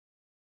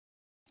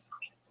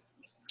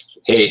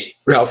Hey,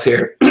 Ralph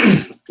here.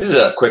 This is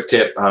a quick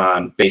tip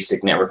on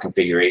basic network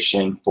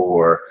configuration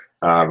for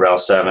RHEL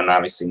 7.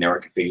 Obviously,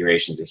 network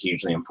configuration is a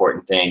hugely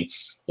important thing.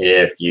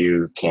 If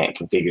you can't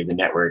configure the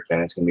network,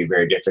 then it's going to be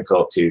very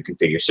difficult to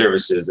configure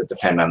services that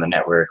depend on the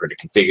network or to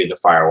configure the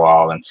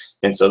firewall.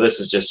 And so this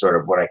is just sort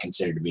of what I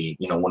consider to be,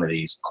 one of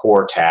these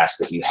core tasks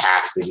that you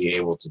have to be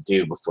able to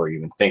do before you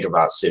even think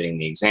about sitting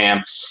the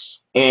exam.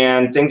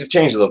 And things have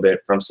changed a little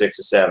bit from 6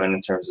 to 7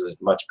 in terms of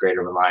much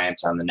greater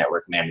reliance on the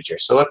network manager.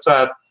 So let's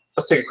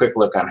take a quick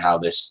look on how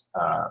this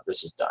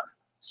is done.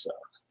 So,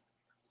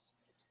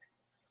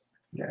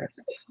 yeah.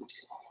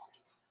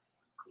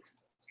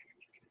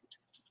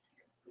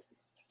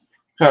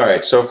 All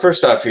right. So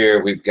first off,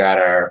 here we've got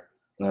our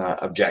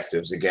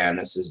objectives. Again,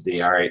 this is the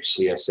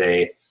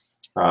RHCSA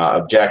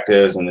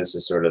objectives, and this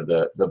is sort of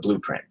the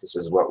blueprint. This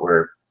is what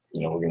we're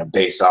going to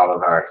base all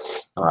of our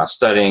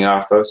studying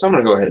off of. So I'm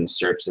going to go ahead and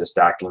search this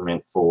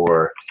document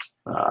for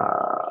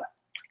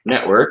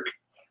network.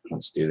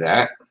 Let's do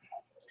that.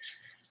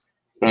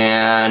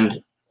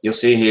 And you'll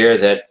see here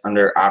that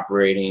under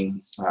operating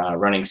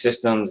running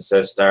systems, it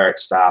says start,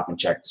 stop, and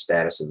check the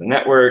status of the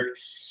network.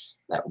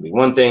 That will be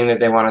one thing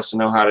that they want us to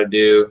know how to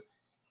do.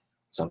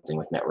 Something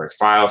with network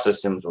file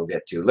systems we'll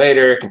get to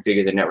later.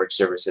 Configure the network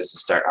services to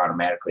start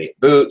automatically at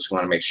boot. So we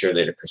want to make sure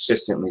that it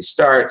persistently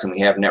starts and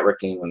we have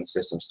networking when the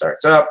system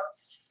starts up.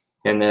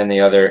 And then the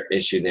other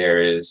issue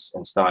there is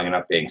installing and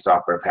updating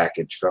software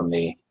package from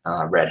the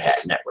Red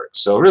Hat network.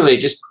 So really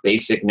just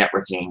basic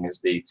networking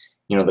is the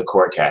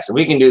core task. And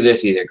we can do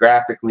this either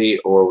graphically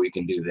or we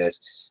can do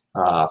this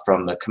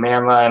from the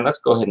command line. Let's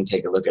go ahead and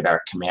take a look at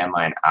our command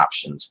line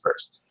options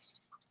first.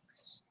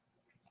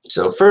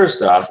 So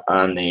first off,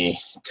 on the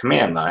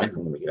command line,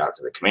 let me get out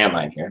to the command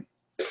line here.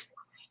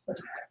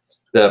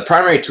 The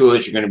primary tool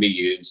that you're going to be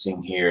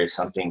using here is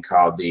something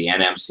called the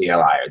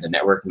NMCLI, or the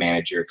Network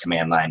Manager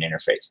Command Line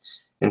Interface.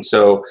 And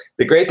so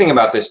the great thing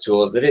about this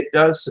tool is that it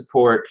does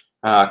support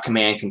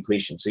command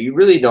completion. So you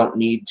really don't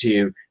need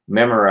to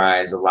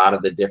memorize a lot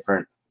of the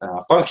different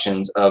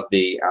functions of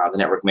the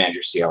Network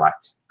Manager CLI.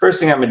 First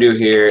thing I'm going to do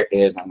here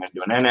is I'm going to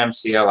do an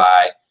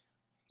NMCLI,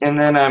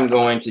 and then I'm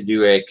going to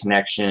do a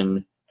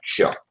connection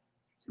show.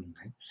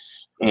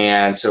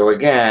 And so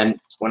again,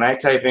 when I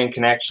type in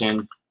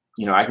connection,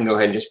 I can go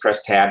ahead and just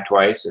press tab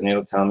twice and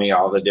it'll tell me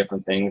all the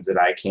different things that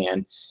I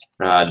can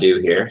do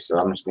here. So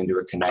I'm just going to do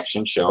a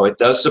connection show. It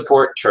does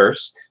support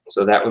terse,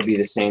 so that would be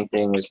the same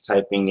thing as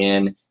typing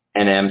in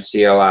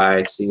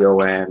NMCLI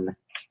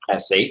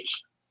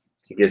CONSH.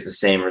 It gives the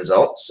same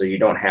results, so you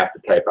don't have to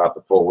type out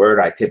the full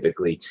word. I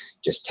typically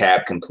just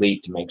tab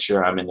complete to make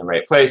sure I'm in the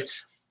right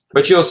place.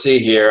 But you'll see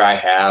here I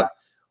have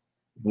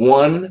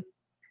one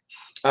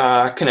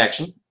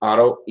connection,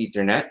 auto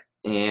Ethernet,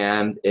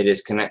 and it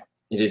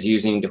is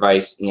using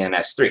device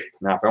ENS3.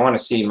 Now, if I want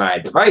to see my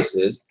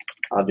devices,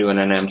 I'll do an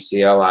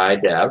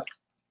NMCLI dev,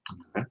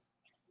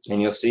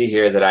 and you'll see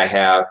here that I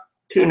have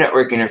two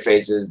network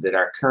interfaces that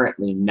are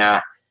currently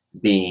not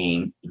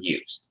being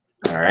used.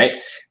 All right.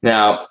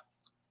 Now,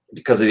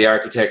 because of the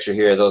architecture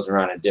here, those are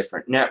on a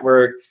different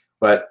network,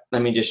 but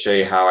let me just show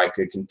you how I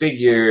could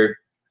configure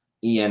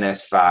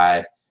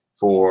ENS5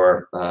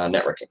 for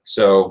networking.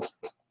 So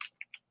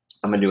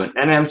I'm going to do an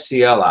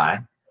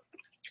NMCLI,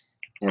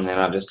 and then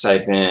I'll just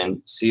type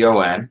in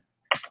CON,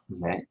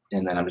 okay,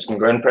 and then I'm just going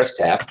to go ahead and press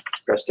tab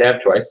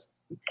twice.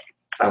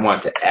 I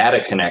want to add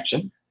a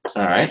connection,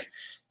 all right,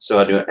 so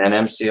I'll do an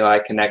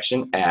NMCLI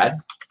connection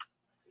add,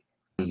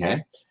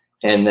 okay,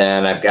 and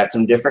then I've got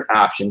some different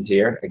options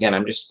here. Again,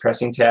 I'm just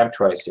pressing tab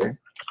twice here,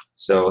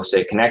 so we'll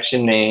say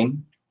connection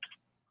name,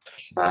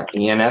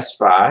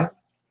 ENS5,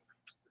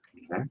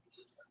 okay,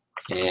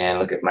 and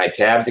look at my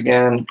tabs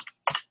again.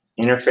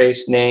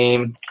 Interface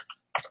name,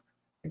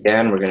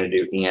 again, we're going to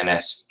do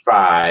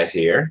ENS5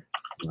 here.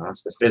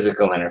 That's the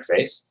physical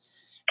interface.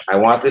 I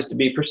want this to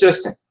be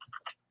persistent.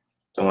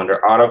 So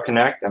under auto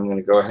connect, I'm going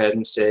to go ahead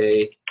and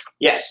say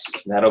yes.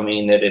 That'll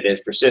mean that it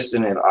is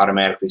persistent. It'll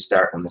automatically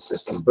start when the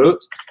system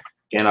boots.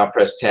 Again, I'll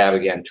press tab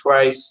again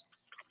twice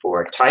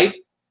for type.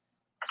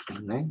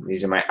 Okay.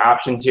 These are my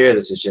options here.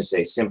 This is just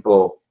a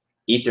simple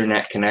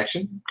Ethernet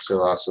connection.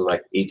 So I'll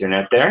select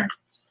Ethernet there.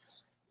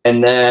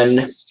 And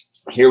then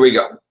here we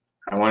go.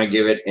 I want to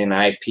give it an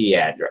IP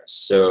address.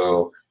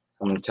 So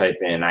I'm going to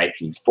type in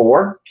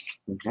IP4,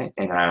 okay,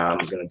 and I'm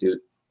going to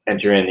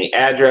enter in the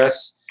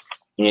address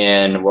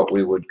in what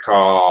we would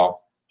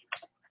call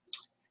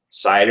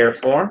CIDR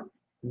form.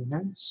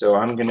 Okay. So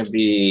I'm going to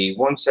be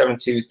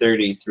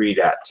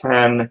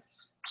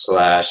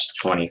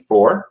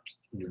 172.33.10/24.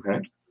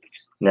 Okay.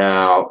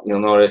 Now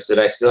you'll notice that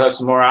I still have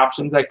some more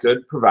options I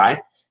could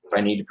provide. If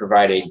I need to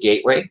provide a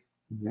gateway,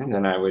 and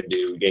then I would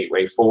do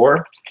gateway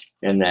 4,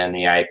 and then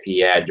the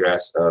IP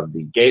address of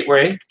the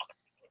gateway.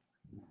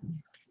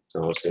 So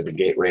we'll say the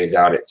gateway is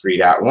out at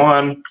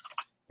 3.1,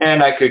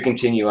 and I could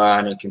continue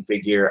on and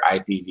configure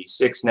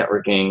IPv6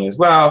 networking as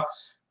well.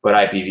 But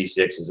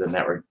IPv6 is an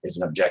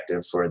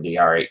objective for the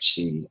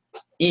RHCE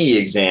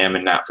exam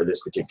and not for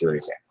this particular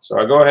exam. So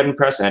I'll go ahead and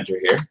press enter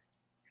here.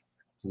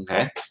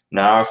 Okay.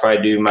 Now if I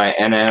do my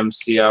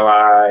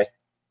NMCLI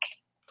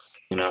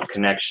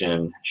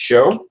connection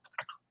show.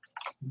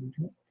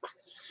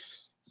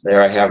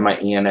 There I have my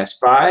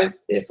ENS5.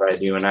 If I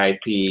do an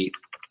IP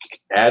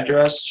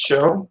address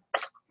show,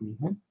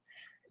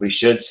 we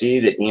should see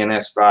that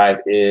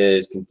ENS5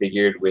 is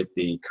configured with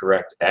the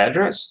correct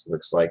address.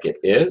 Looks like it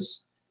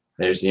is.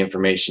 There's the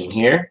information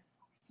here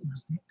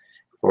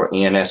for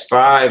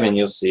ENS5, and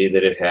you'll see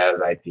that it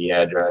has IP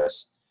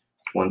address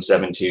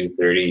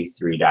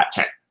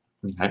 172.33.10.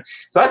 Okay.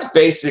 So that's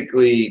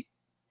basically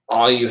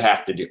all you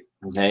have to do.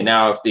 Okay.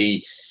 Now,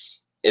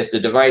 if the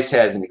device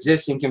has an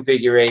existing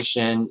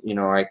configuration,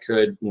 I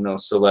could,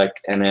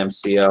 select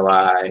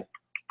NMCLI,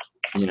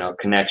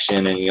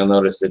 connection, and you'll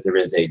notice that there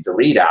is a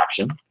delete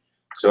option.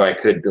 So I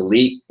could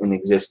delete an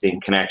existing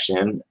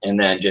connection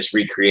and then just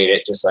recreate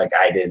it just like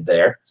I did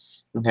there.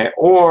 Okay.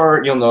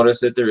 Or you'll notice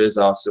that there is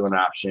also an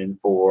option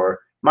for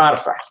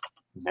modify.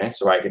 Okay.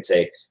 So I could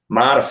say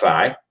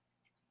modify,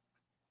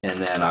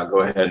 and then I'll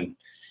go ahead and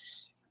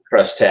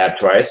press tab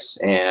twice,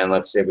 and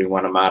let's say we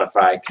want to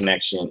modify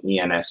connection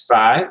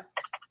ENS5.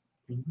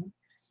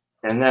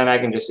 And then I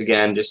can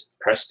just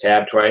press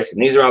tab twice,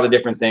 and these are all the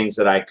different things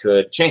that I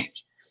could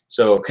change.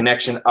 So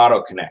connection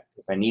auto connect,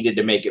 if I needed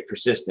to make it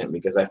persistent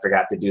because I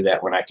forgot to do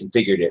that when I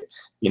configured it,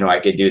 I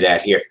could do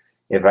that here.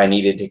 If I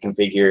needed to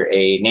configure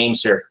a name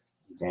server,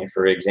 okay,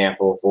 for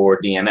example, for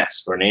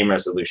DNS, for name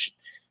resolution,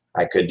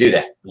 I could do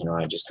that.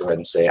 I just go ahead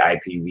and say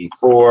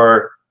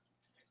IPv4,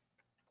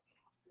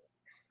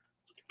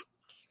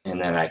 and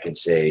then I could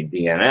say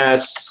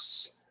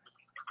DNS,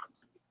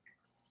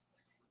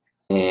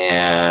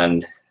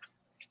 and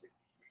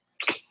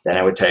then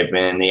I would type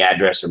in the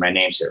address of my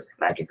name server.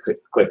 And I could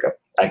click up.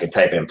 I could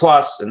type in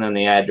plus, and then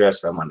the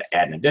address if I wanted to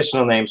add an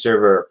additional name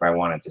server, or if I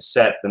wanted to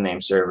set the name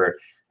server,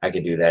 I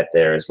could do that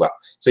there as well.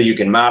 So you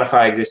can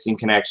modify existing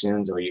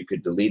connections, or you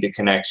could delete a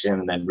connection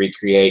and then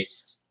recreate.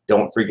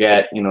 Don't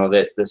forget,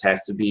 that this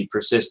has to be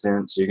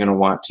persistent, so you're going to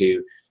want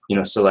to,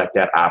 select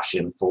that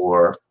option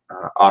for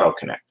auto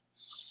connect.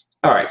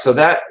 All right, so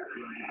that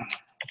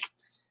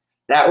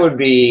would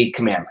be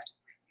command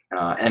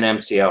line,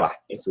 NMCLI.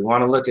 If we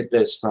want to look at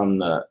this from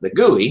the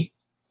GUI,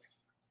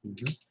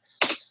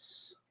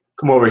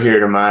 come over here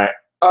to my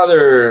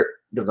other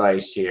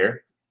device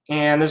here,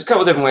 and there's a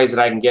couple different ways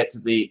that I can get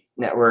to the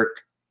network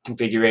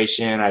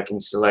configuration. I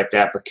can select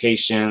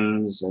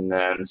applications, and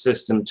then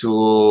system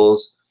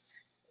tools,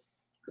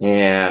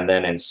 and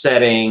then in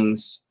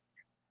settings.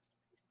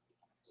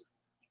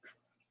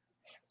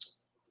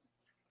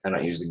 I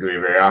don't use the GUI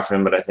very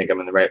often, but I think I'm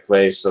in the right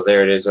place. So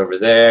there it is over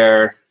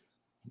there.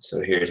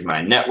 So here's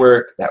my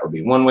network. That would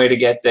be one way to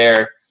get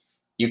there.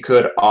 You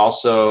could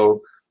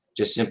also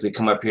just simply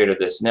come up here to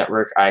this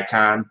network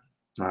icon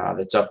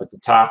that's up at the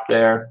top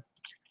there.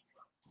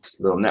 This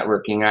little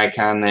networking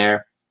icon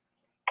there.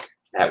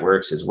 That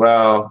works as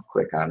well.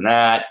 Click on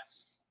that.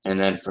 And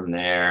then from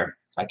there,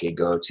 I could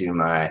go to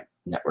my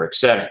network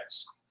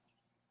settings.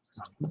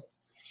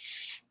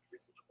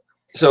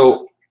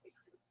 So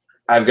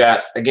I've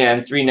got,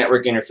 again, 3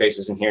 network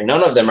interfaces in here.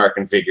 None of them are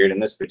configured in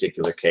this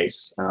particular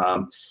case.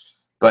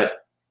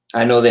 But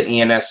I know that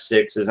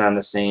ENS6 is on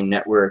the same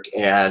network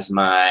as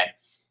my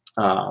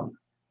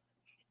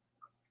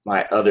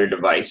my other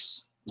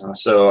device.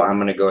 So I'm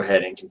going to go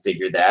ahead and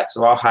configure that.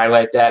 So I'll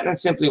highlight that. And then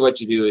simply what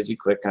you do is you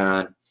click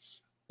on,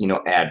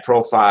 add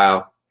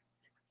profile.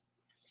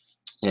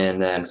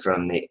 And then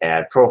from the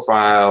add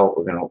profile,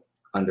 we're going to,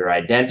 under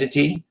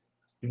identity,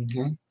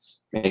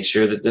 make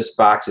sure that this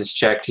box is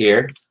checked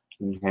here.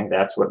 Okay,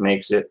 that's what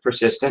makes it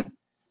persistent.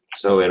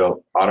 So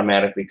it'll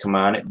automatically come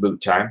on at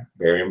boot time.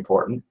 Very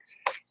important.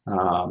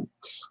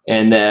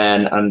 And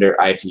then under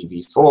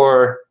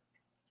IPv4,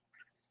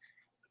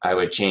 I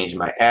would change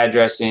my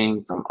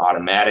addressing from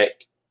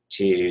automatic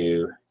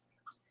to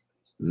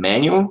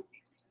manual.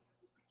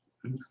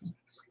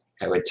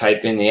 I would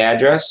type in the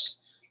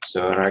address.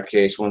 So in our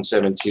case,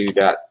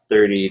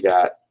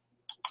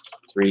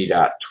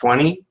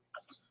 172.30.3.20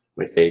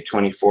 with a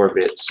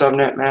 24-bit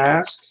subnet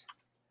mask.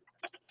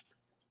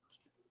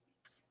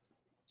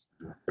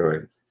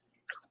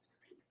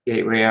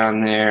 Gateway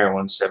on there,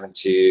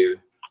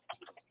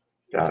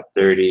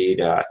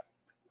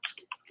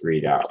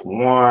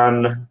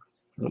 172.30.3.1.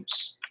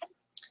 Oops.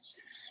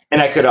 And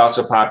I could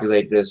also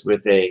populate this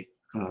with a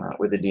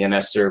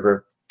DNS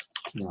server,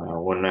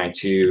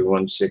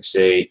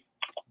 192.168.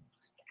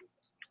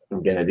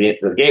 Again,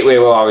 the gateway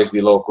will always be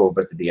local,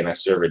 but the DNS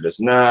server does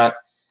not.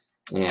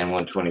 And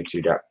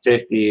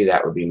 122.50,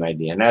 that would be my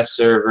DNS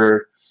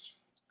server.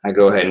 I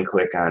go ahead and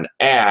click on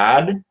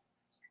add.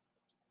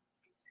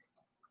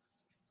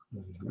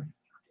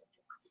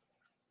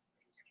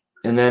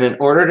 And then in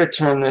order to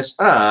turn this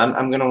on,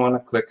 I'm going to want to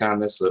click on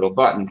this little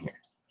button here.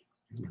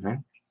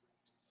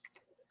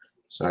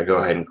 So I go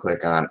ahead and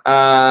click on.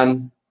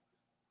 And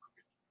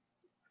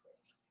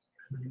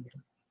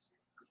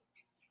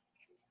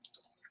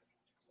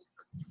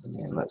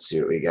let's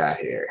see what we got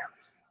here.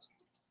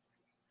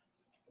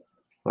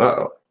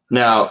 Uh-oh.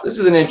 Now, this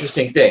is an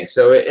interesting thing.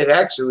 So it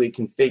actually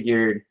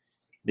configured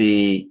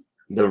the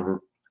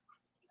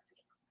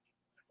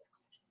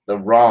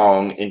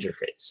wrong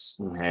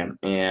interface. Okay?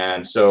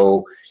 And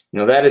so,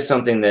 that is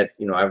something that,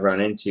 I've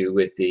run into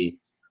with the,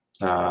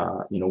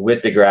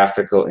 with the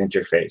graphical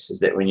interface, is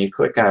that when you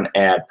click on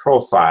Add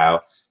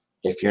Profile,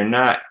 if you're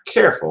not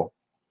careful,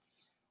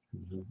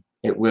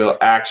 it will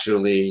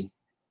actually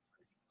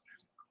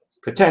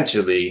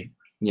potentially,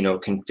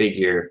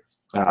 configure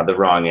the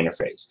wrong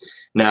interface.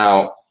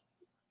 Now,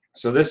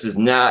 so this is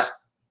not,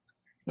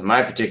 in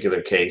my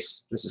particular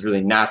case, this is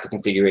really not the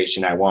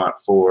configuration I want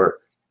for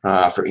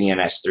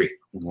ENS3.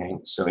 Okay?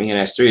 So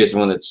ENS3 is the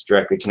one that's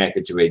directly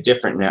connected to a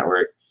different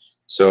network.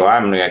 So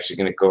I'm actually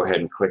going to go ahead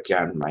and click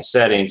on my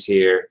settings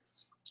here.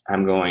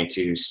 I'm going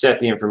to set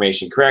the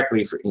information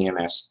correctly for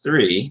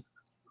ENS3.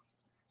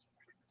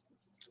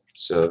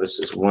 So this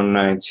is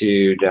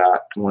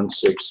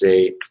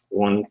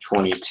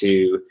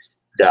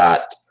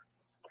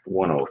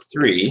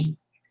 192.168.122.103.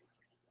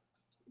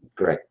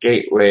 Correct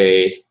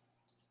gateway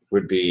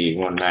would be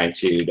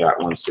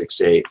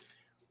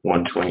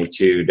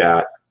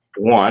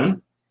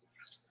 192.168.122.1.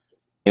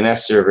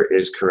 ENS server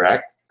is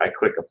correct. I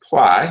click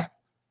apply.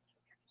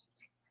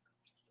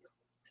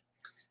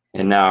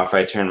 And now if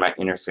I turn my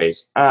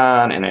interface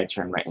on and I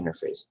turn my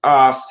interface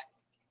off,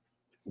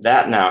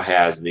 that now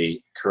has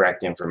the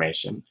correct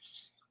information.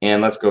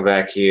 And let's go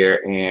back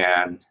here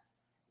and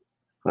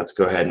let's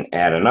go ahead and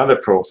add another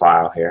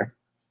profile here.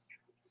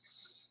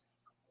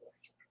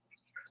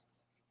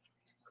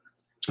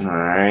 All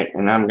right,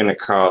 and I'm going to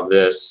call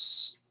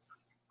this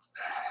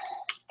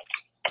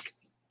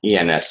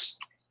ENS6.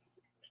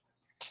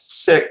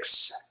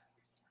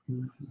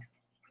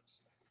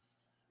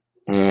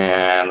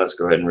 And let's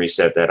go ahead and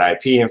reset that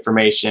IP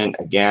information.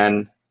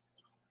 Again,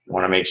 I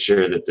want to make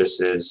sure that this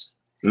is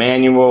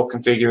manual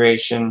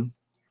configuration,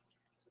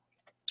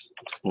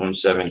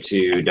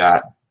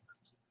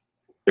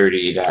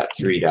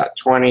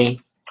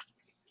 172.30.3.20,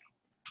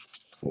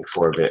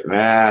 4-bit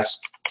mask.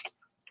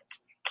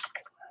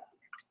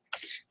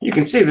 You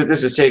can see that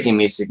this is taking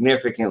me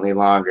significantly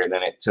longer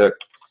than it took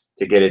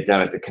to get it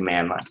done at the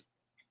command line.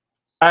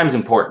 Time's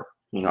important,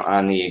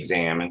 on the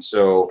exam, and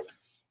so,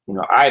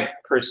 I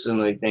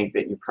personally think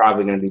that you're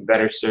probably going to be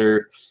better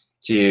served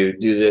to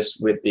do this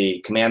with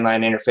the command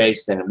line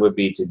interface than it would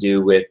be to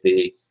do with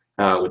the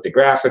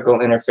graphical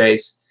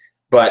interface.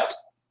 But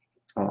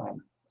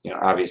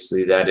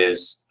obviously that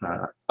is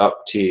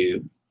up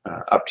to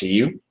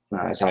you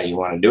as how you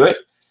want to do it.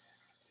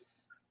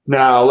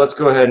 Now let's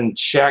go ahead and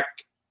check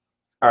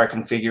our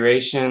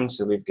configuration.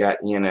 So we've got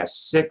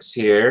ENS6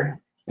 here,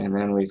 and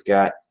then we've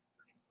got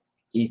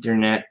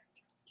Ethernet.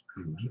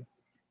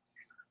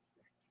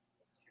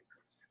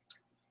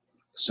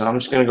 So I'm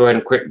just going to go ahead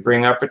and quick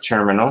bring up a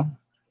terminal.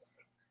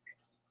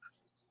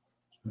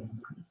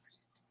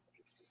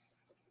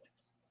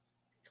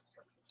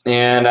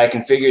 And I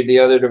configured the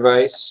other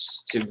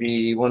device to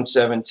be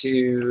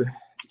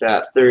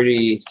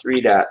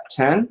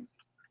 172.33.10.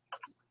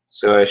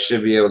 So I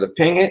should be able to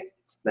ping it.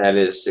 That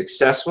is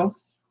successful.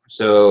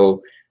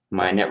 So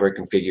my network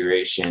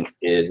configuration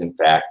is in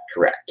fact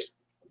correct.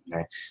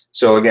 Okay.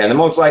 So again, the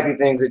most likely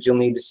things that you'll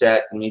need to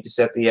set, you need to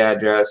set the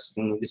address,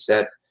 you need to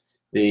set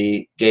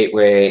the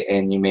gateway,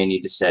 and you may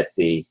need to set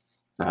the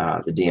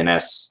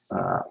DNS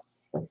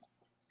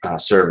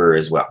server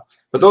as well.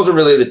 But those are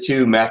really the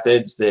two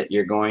methods that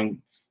you're going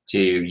to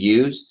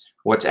use.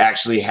 What's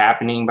actually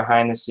happening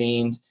behind the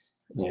scenes,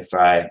 if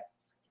I'll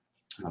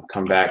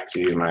come back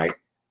to my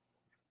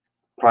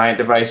client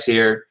device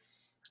here,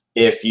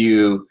 if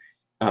you,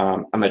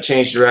 I'm going to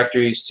change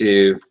directories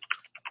to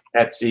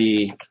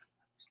etc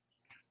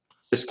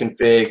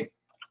sysconfig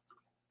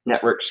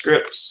network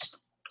scripts.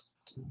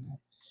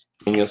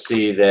 And you'll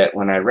see that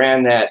when I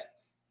ran that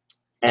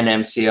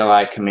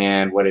nmcli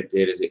command, what it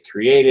did is it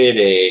created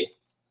a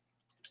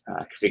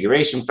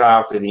configuration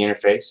file for the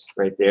interface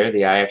right there,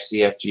 the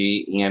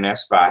IFCFG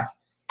ENS5.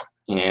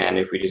 And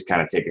if we just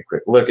kind of take a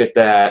quick look at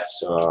that,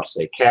 so I'll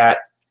say cat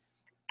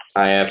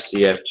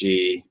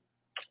IFCFG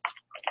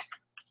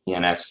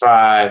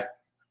ENS5.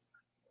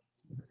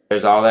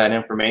 There's all that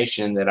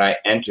information that I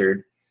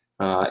entered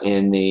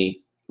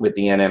with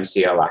the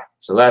nmcli.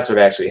 So that's what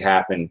actually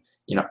happened,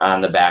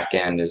 on the back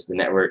end, is the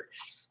network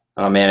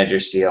manager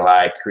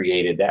CLI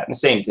created that. And the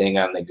same thing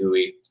on the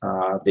GUI.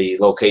 The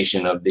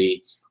location of the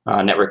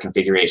network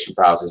configuration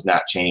files has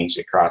not changed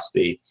across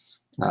the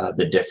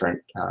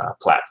different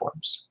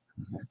platforms.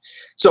 Okay.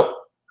 So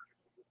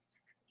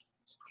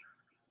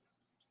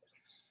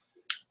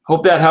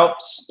hope that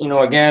helps.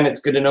 Again,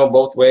 it's good to know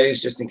both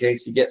ways just in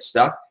case you get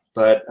stuck.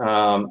 But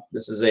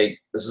this is a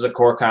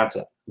core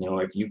concept.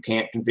 If you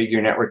can't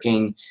configure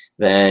networking,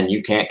 then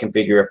you can't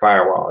configure a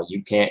firewall.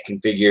 You can't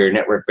configure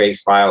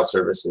network-based file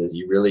services.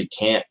 You really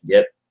can't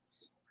get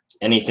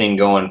anything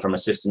going from a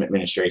system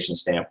administration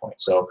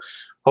standpoint. So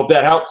hope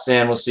that helps,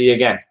 and we'll see you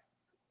again.